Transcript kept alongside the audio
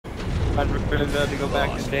I'd really love to go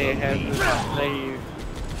back to the day and have this slave.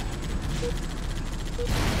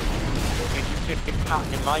 And you took the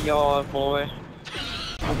cotton in my yard, boy.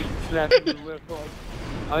 I'll be slapping you with whip.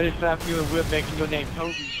 I'll just slap you with whip making your name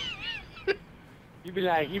Toby. You be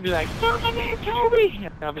like, "What's my name, Toby?"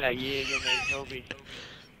 And I'll be like, "Yeah, your name's Toby."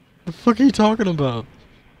 The fuck are you talking about?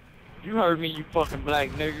 You heard me, you fucking black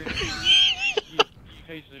nigger. you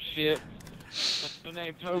piece of shit. What's your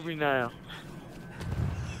name, Toby now?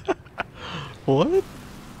 What?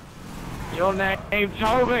 Your name,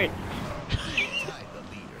 Toby.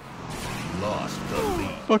 Lost the lead. What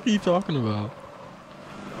the fuck are you talking about?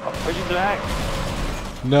 Are you black?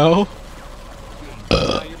 No.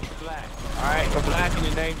 No, you're black. Alright, you're black and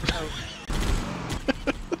your name's Toby.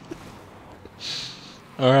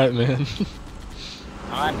 Alright, man.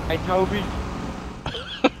 Alright, hey Toby.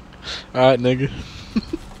 Alright, nigga.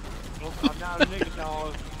 I'm not a nigga,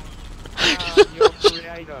 dog. I'm your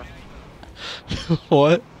creator.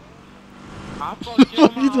 What? I fucked What the your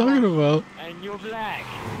fuck are you talking mama, about? and you're black.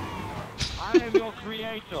 I am your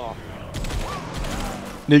creator.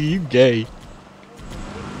 Nigga, you gay.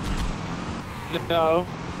 No,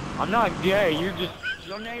 I'm not gay. You're just,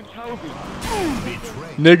 your name's Toby.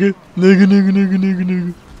 Nigga.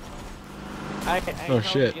 Nigga. Hey, Oh, Toby,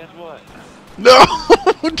 shit. guess what? No!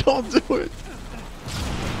 Don't do it.